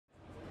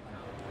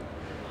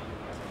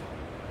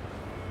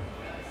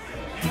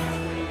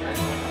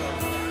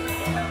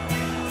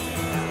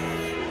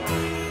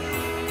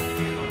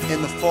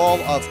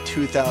fall of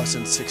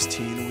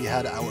 2016, we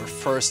had our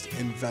first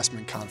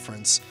investment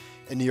conference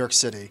in New York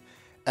City,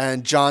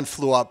 and Jon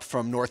flew up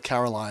from North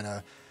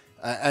Carolina.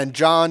 And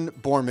Jon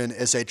Boorman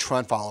is a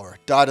trend follower,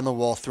 dyed in the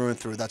wool through and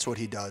through. That's what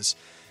he does.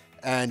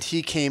 And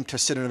he came to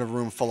sit in a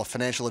room full of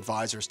financial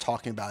advisors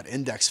talking about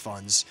index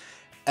funds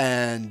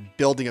and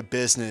building a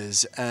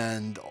business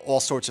and all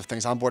sorts of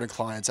things, onboarding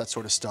clients, that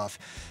sort of stuff.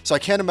 So I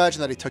can't imagine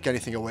that he took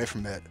anything away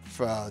from it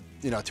for,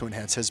 to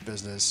enhance his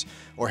business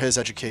or his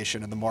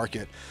education in the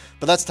market.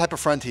 But that's the type of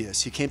friend he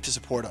is. He came to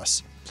support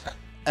us.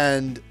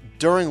 And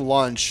during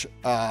lunch,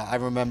 I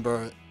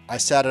remember I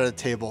sat at a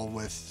table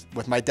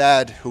with my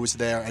dad, who was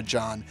there, and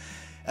Jon.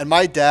 And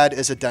my dad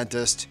is a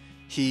dentist.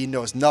 He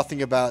knows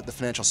nothing about the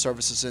financial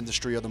services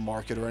industry or the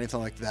market or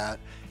anything like that.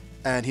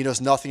 And he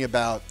knows nothing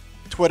about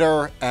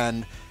Twitter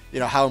and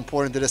how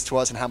important it is to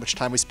us and how much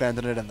time we spend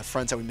in it and the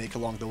friends that we make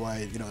along the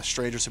way, the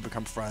strangers who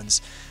become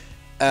friends.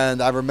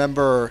 And I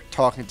remember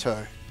talking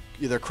to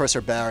either Chris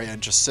or Barry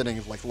and just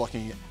sitting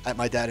looking at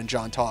my dad and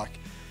Jon talk.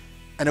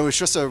 And it was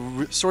just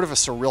sort of a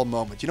surreal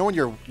moment. When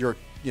you're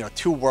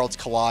two worlds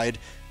collide,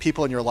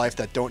 people in your life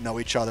that don't know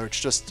each other, it's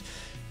just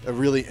a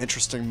really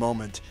interesting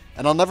moment.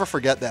 And I'll never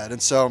forget that.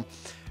 And so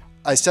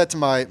I said to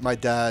my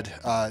dad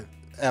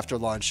after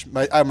lunch,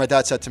 my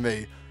dad said to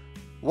me,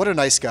 "What a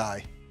nice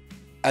guy."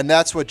 And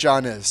that's what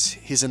Jon is.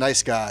 He's a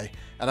nice guy.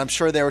 And I'm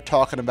sure they were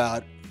talking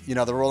about,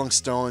 the Rolling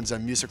Stones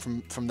and music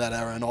from that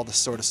era and all this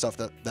sort of stuff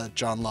that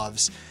Jon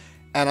loves.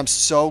 And I'm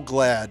so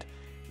glad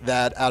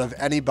that out of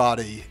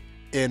anybody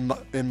in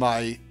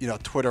my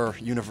Twitter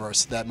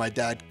universe that my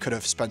dad could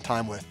have spent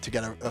time with to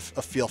get a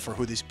feel for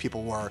who these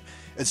people were,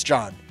 it's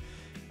Jon.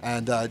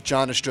 And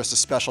Jon is just a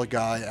special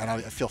guy, and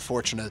I feel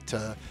fortunate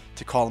to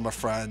call him a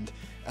friend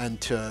and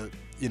to,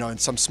 in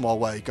some small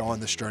way, go on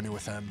this journey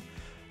with him.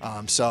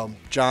 So,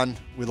 Jon,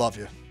 we love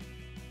you.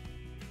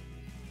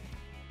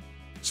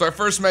 So I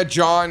first met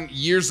Jon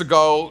years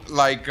ago,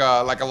 like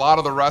a lot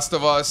of the rest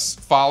of us,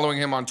 following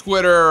him on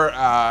Twitter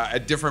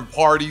at different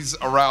parties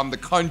around the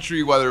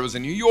country, whether it was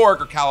in New York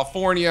or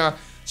California.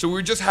 So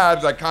we just had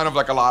kind of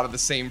a lot of the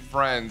same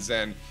friends,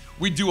 and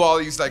we do all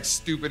these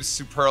stupid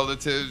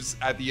superlatives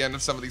at the end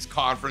of some of these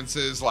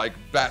conferences, like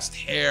best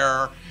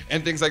hair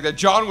and things like that.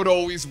 Jon would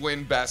always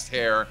win best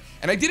hair.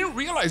 And I didn't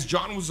realize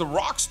Jon was a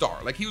rock star.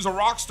 He was a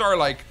rock star,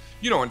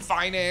 in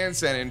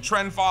finance and in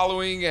trend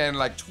following and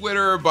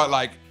Twitter,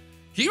 but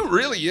he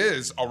really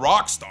is a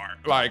rock star.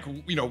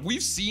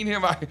 We've seen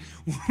him.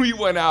 We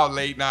went out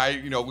late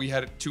night, we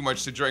had too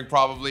much to drink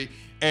probably.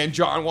 And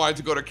Jon wanted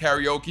to go to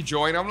karaoke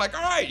join. I'm like,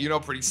 all right,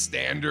 pretty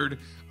standard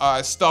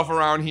stuff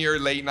around here,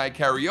 late night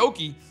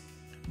karaoke.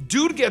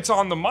 Dude gets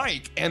on the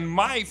mic, and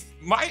I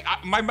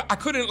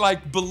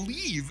couldn't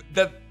believe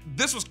that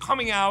this was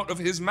coming out of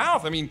his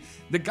mouth. I mean,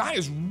 the guy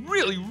is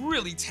really,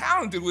 really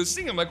talented with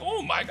singing. I'm like,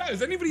 oh my God,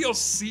 is anybody else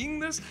seeing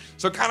this?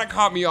 So it kind of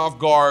caught me off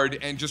guard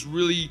and just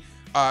really,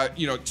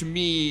 to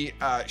me,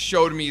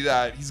 showed me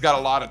that he's got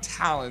a lot of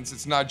talents.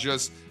 It's not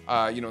just,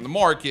 in the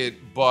market,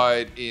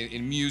 but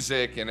in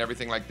music and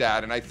everything like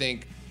that. And I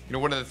think,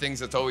 one of the things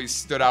that's always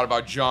stood out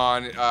about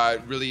Jon,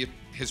 really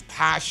his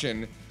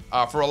passion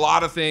for a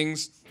lot of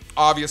things.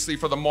 Obviously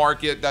for the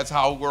market, that's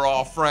how we're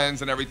all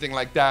friends and everything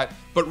like that.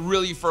 But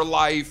really for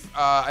life,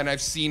 and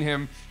I've seen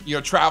him,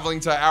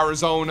 traveling to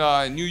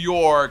Arizona and New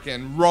York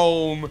and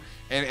Rome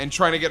and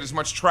trying to get as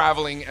much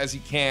traveling as he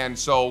can.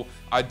 So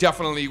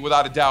definitely,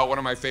 without a doubt, one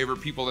of my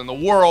favorite people in the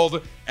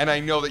world. And I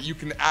know that you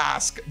can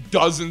ask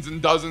dozens and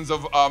dozens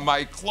of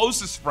my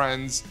closest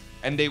friends,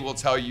 and they will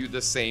tell you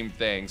the same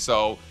thing.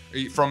 So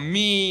from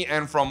me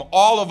and from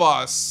all of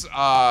us,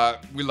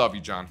 we love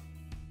you, Jon.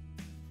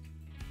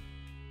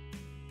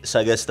 So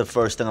I guess the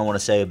first thing I want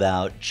to say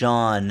about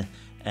Jon,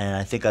 and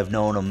I think I've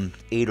known him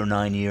 8 or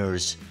 9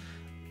 years,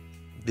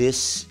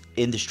 this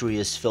industry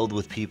is filled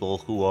with people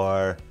who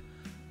are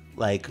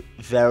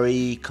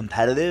very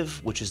competitive,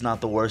 which is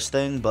not the worst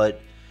thing, but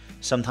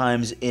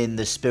sometimes in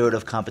the spirit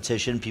of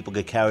competition, people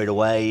get carried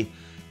away,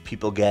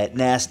 people get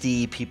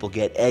nasty, people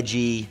get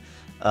edgy.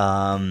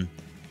 Jon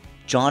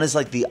is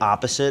the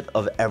opposite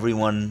of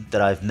everyone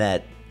that I've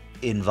met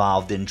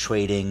involved in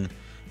trading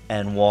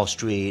and Wall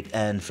Street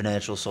and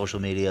financial social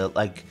media.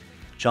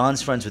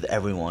 Jon's friends with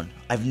everyone.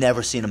 I've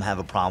never seen him have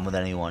a problem with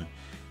anyone.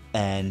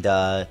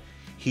 And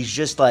he's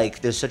just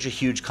there's such a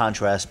huge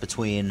contrast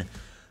between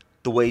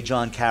the way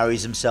Jon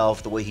carries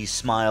himself, the way he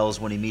smiles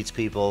when he meets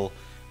people,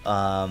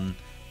 the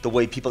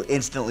way people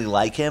instantly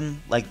like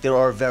him. There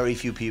are very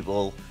few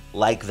people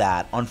like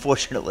that,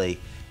 unfortunately,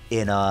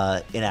 in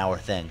our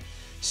thing.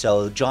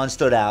 So Jon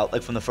stood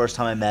out from the first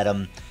time I met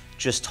him.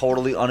 Just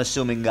totally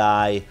unassuming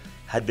guy.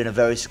 Had been a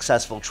very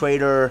successful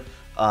trader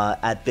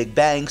at big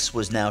banks,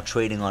 was now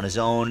trading on his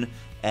own,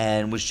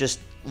 and was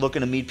just looking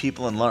to meet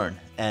people and learn.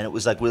 And it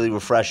was really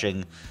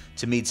refreshing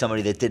to meet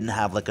somebody that didn't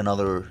have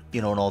another,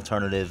 an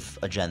alternative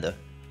agenda.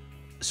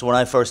 So when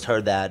I first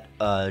heard that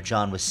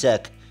Jon was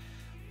sick,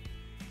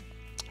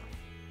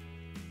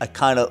 I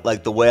kind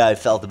of, the way I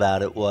felt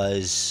about it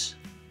was,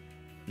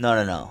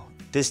 no,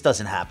 this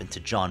doesn't happen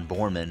to Jon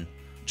Boorman.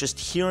 Just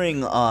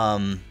hearing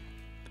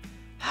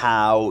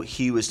how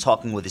he was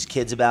talking with his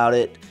kids about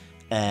it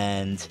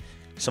and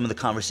some of the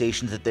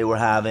conversations that they were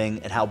having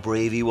and how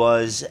brave he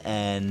was,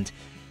 and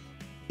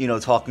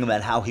talking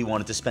about how he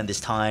wanted to spend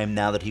his time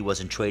now that he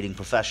wasn't trading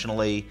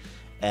professionally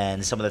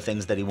and some of the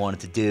things that he wanted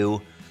to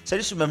do. So I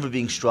just remember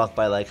being struck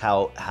by like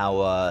how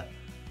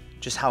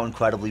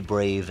incredibly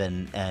brave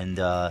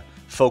and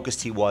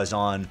focused he was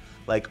on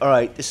like, all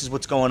right, this is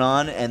what's going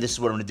on and this is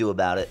what I'm going to do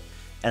about it.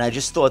 And I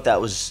just thought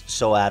that was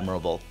so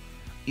admirable.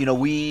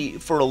 We,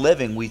 for a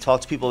living, we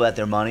talk to people about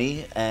their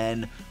money,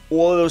 and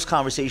all of those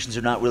conversations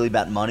are not really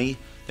about money.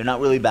 They're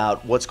not really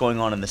about what's going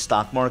on in the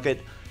stock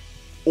market.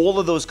 All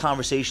of those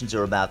conversations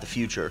are about the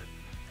future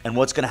and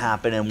what's going to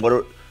happen and what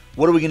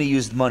are we going to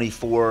use the money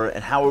for,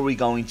 and how are we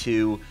going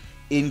to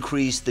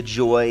increase the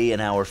joy in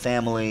our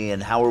family,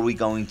 and how are we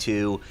going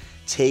to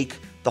take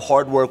the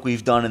hard work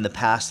we've done in the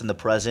past and the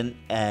present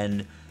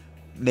and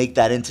make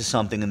that into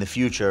something in the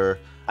future.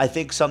 I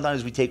think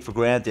sometimes we take for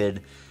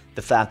granted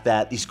the fact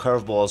that these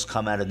curveballs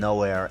come out of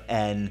nowhere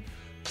and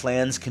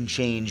plans can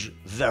change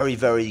very,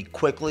 very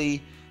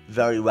quickly,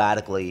 very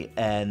radically.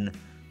 And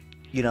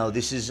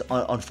this is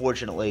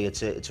unfortunately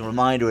it's a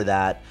reminder of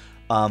that,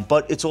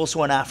 but it's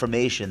also an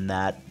affirmation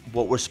that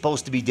what we're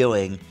supposed to be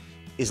doing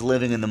is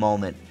living in the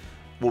moment.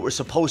 What we're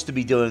supposed to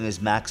be doing is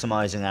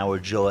maximizing our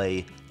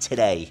joy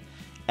today.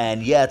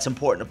 And yeah, it's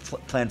important to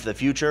plan for the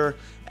future,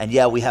 and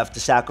yeah, we have to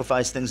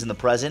sacrifice things in the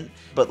present,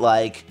 but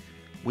like,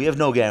 we have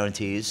no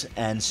guarantees.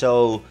 And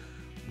so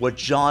what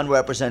Jon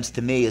represents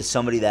to me is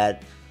somebody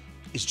that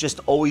has just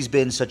always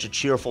been such a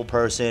cheerful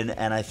person,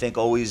 and I think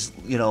always,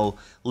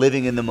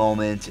 living in the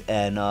moment.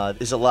 And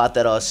there's a lot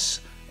that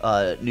us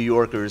New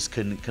Yorkers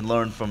can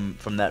learn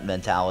from that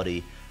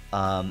mentality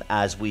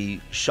as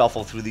we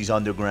shuffle through these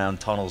underground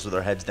tunnels with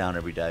our heads down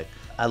every day.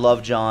 I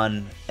love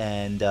Jon,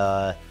 and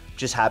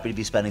just happy to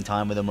be spending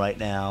time with him right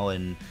now.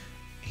 And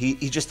he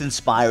just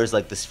inspires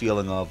like this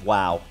feeling of,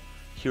 wow,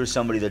 here's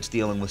somebody that's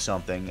dealing with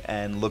something,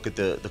 and look at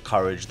the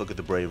courage, look at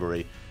the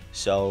bravery.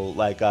 So,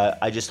 like,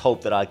 I just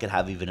hope that I could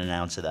have even an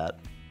ounce of that.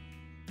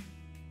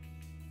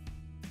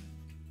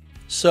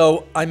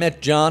 So, I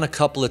met Jon a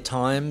couple of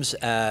times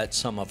at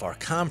some of our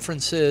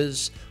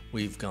conferences.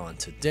 We've gone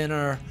to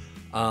dinner,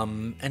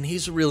 and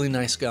he's a really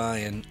nice guy,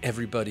 and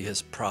everybody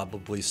has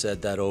probably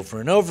said that over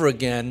and over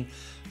again,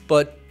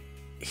 but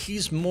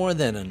he's more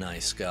than a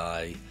nice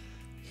guy.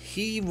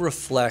 He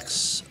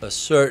reflects a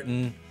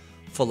certain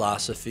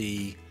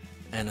philosophy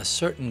and a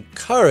certain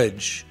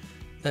courage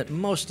that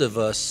most of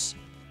us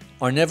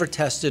are never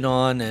tested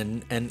on,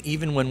 and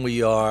even when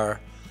we are,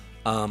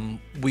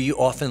 we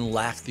often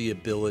lack the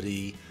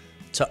ability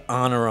to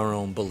honor our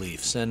own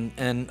beliefs.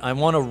 And I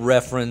want to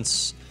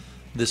reference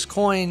this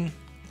coin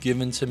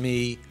given to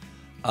me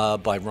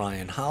by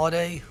Ryan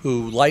Holiday,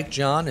 who, like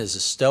Jon, is a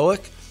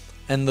Stoic.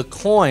 And the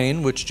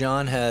coin, which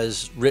Jon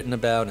has written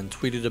about and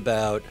tweeted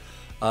about,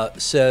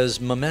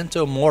 says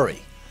memento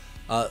mori.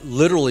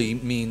 Literally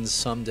means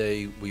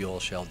someday we all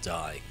shall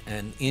die.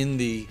 And in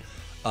the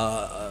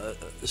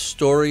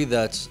story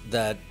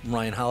that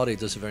Ryan Holiday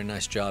does a very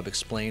nice job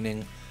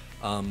explaining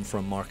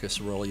from Marcus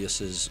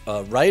Aurelius's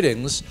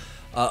writings,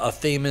 a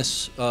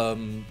famous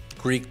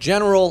Greek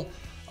general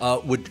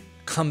would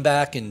come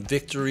back in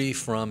victory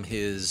from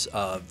his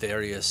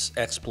various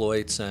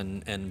exploits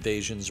and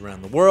invasions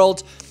around the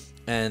world,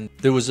 and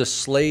there was a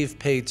slave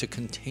paid to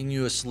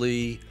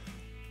continuously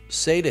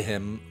say to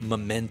him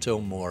memento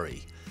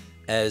mori,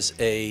 as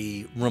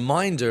a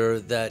reminder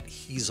that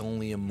he's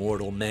only a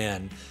mortal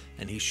man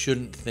and he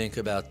shouldn't think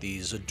about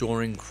these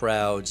adoring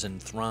crowds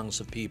and throngs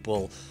of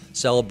people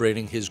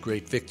celebrating his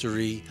great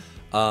victory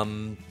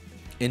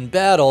in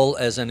battle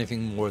as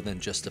anything more than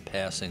just a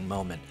passing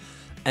moment.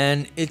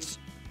 And it's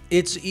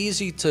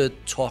easy to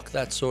talk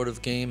that sort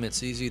of game.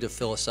 It's easy to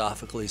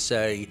philosophically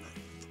say,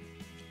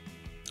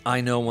 I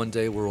know one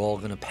day we're all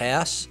going to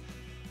pass.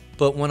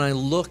 But when I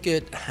look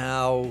at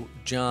how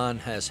Jon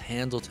has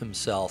handled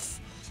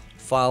himself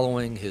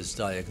following his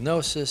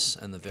diagnosis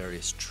and the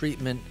various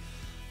treatment,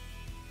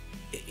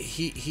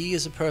 he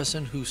is a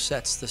person who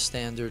sets the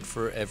standard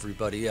for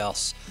everybody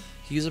else.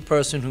 He's a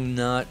person who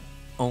not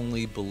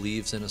only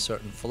believes in a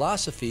certain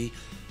philosophy,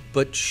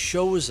 but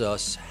shows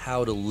us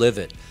how to live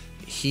it.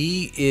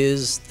 He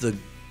is the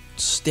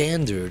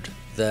standard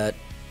that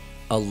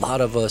a lot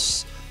of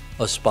us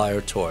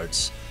aspire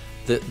towards.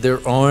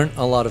 There aren't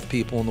a lot of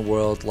people in the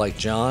world like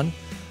Jon,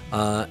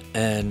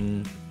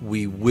 and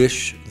we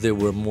wish there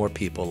were more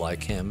people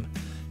like him.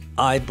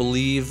 I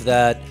believe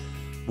that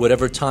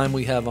whatever time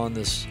we have on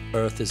this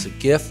earth is a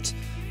gift,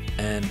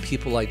 and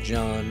people like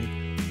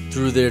Jon,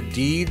 through their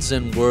deeds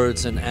and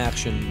words and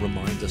action,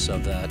 remind us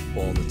of that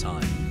all the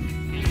time.